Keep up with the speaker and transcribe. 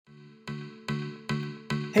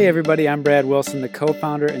Hey everybody, I'm Brad Wilson, the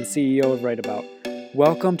co-founder and CEO of Write About.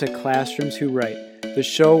 Welcome to Classrooms Who Write, the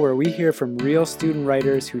show where we hear from real student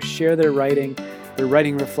writers who share their writing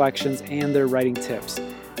reflections, and their writing tips.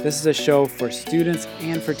 This is a show for students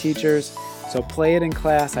and for teachers, so play it in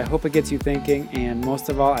class. I hope it gets you thinking, and most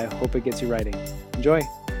of all, I hope it gets you writing. Enjoy!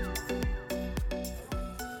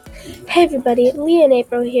 Hey everybody, Leah and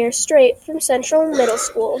April here, straight from Central Middle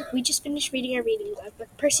School. We just finished reading our reading log with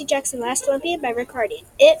Percy Jackson Last Olympian by Rick Hardy.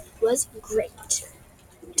 It was great.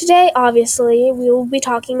 Today, obviously, we will be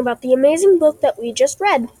talking about the amazing book that we just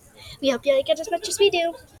read. We hope you like it as much as we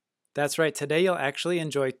do. That's right, today you'll actually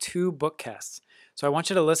enjoy 2 bookcasts. So I want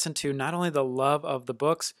you to listen to not only the love of the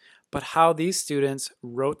books, but how these students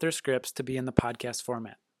wrote their scripts to be in the podcast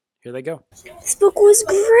format. Here they go. This book was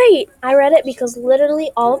great! I read it because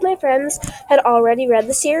literally all of my friends had already read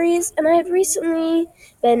the series, and I had recently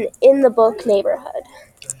been in the book neighborhood.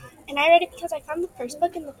 And I read it because I found the first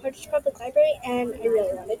book in the Portage Public Library, and I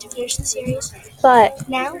really wanted to finish the series. But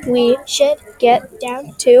now we should get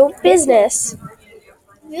down to business.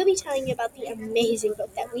 We'll be telling you about the amazing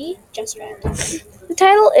book that we just read. The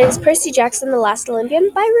title is Percy Jackson, The Last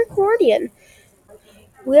Olympian by Rick Hardy.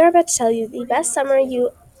 We are about to tell you the best summary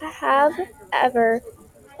you have ever,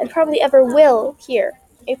 and probably ever will, hear.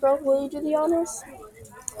 April, will you do the honors?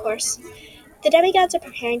 Of course. The demigods are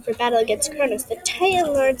preparing for battle against Kronos, the Titan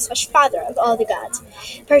Lord / father of all the gods.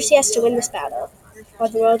 Percy has to win this battle, or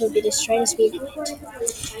the world will be destroyed as we know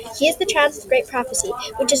it. He is the child of the great prophecy,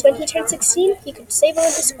 which is when he turned 16, he could save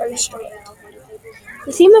Olympus or destroy it.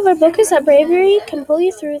 The theme of our book is that bravery can pull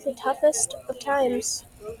you through the toughest of times.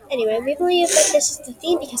 Anyway, we believe that this is the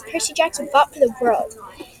theme because Percy Jackson fought for the world,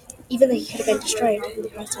 even though he could have been destroyed in the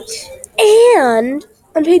process. And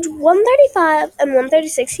on page 135 and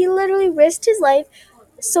 136, he literally risked his life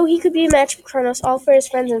so he could be a match for Kronos, all for his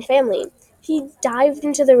friends and family. He dived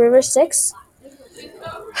into the river Styx,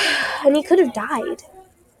 and he could have died.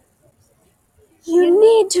 You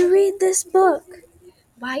need to read this book.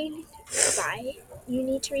 Why you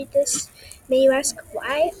need to read this? May you ask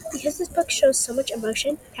why? Because this book shows so much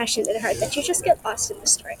emotion, passion, and heart that you just get lost in the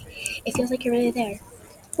story. It feels like you're really there.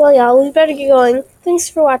 Well, y'all, we better get going. Thanks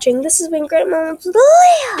for watching. This has been Great Moments with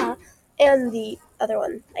Leah! And the other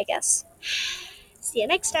one, I guess. See you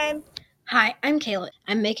next time. Hi, I'm Kayla.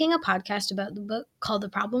 I'm making a podcast about the book called The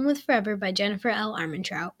Problem with Forever by Jennifer L.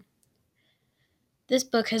 Armentrout. This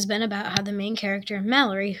book has been about how the main character,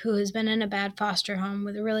 Mallory, who has been in a bad foster home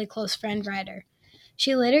with a really close friend, Ryder.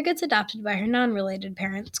 She later gets adopted by her non-related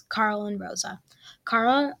parents, Carl and Rosa.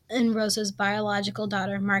 Carl and Rosa's biological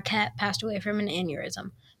daughter, Marquette, passed away from an aneurysm.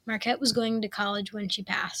 Marquette was going to college when she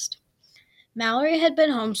passed. Mallory had been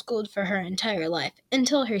homeschooled for her entire life,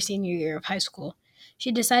 until her senior year of high school.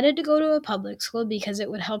 She decided to go to a public school because it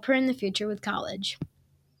would help her in the future with college.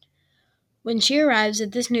 When she arrives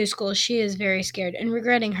at this new school, she is very scared and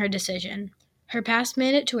regretting her decision. Her past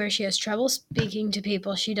made it to where she has trouble speaking to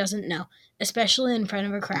people she doesn't know, especially in front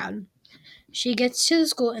of a crowd. She gets to the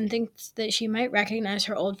school and thinks that she might recognize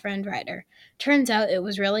her old friend Ryder. Turns out it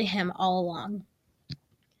was really him all along.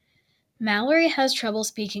 Mallory has trouble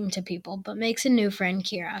speaking to people, but makes a new friend,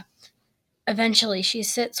 Kira. Eventually, she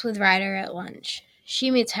sits with Ryder at lunch.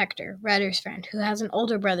 She meets Hector, Ryder's friend, who has an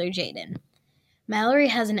older brother, Jaden. Mallory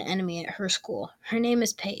has an enemy at her school. Her name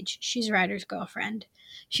is Paige. She's Ryder's girlfriend.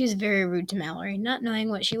 She's very rude to Mallory, not knowing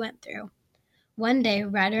what she went through. One day,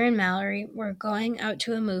 Ryder and Mallory were going out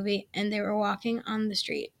to a movie, and they were walking on the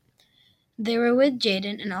street. They were with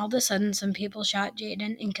Jaden, and all of a sudden some people shot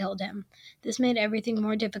Jaden and killed him. This made everything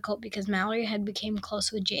more difficult because Mallory had become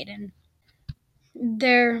close with Jaden.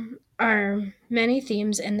 There are many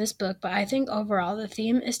themes in this book, but I think overall the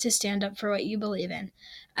theme is to stand up for what you believe in.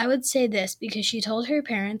 I would say this because she told her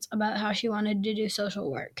parents about how she wanted to do social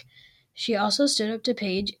work. She also stood up to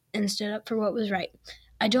Paige and stood up for what was right.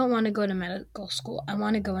 I don't want to go to medical school. I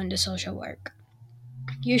want to go into social work.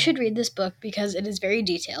 You should read this book because it is very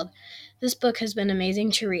detailed. This book has been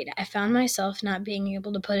amazing to read. I found myself not being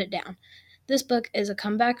able to put it down. This book is a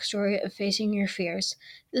comeback story of facing your fears.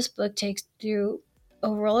 This book takes you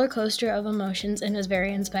through a roller coaster of emotions and is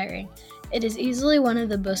very inspiring. It is easily one of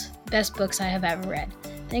the best books I have ever read.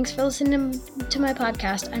 Thanks for listening to my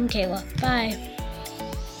podcast. I'm Kayla. Bye.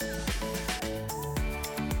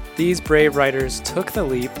 These brave writers took the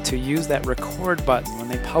leap to use that record button when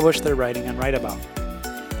they published their writing on Write About.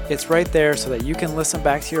 It's right there so that you can listen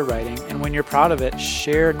back to your writing, and when you're proud of it,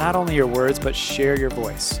 share not only your words, but share your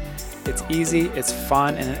voice. It's easy, it's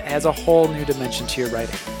fun, and it adds a whole new dimension to your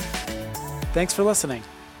writing. Thanks for listening.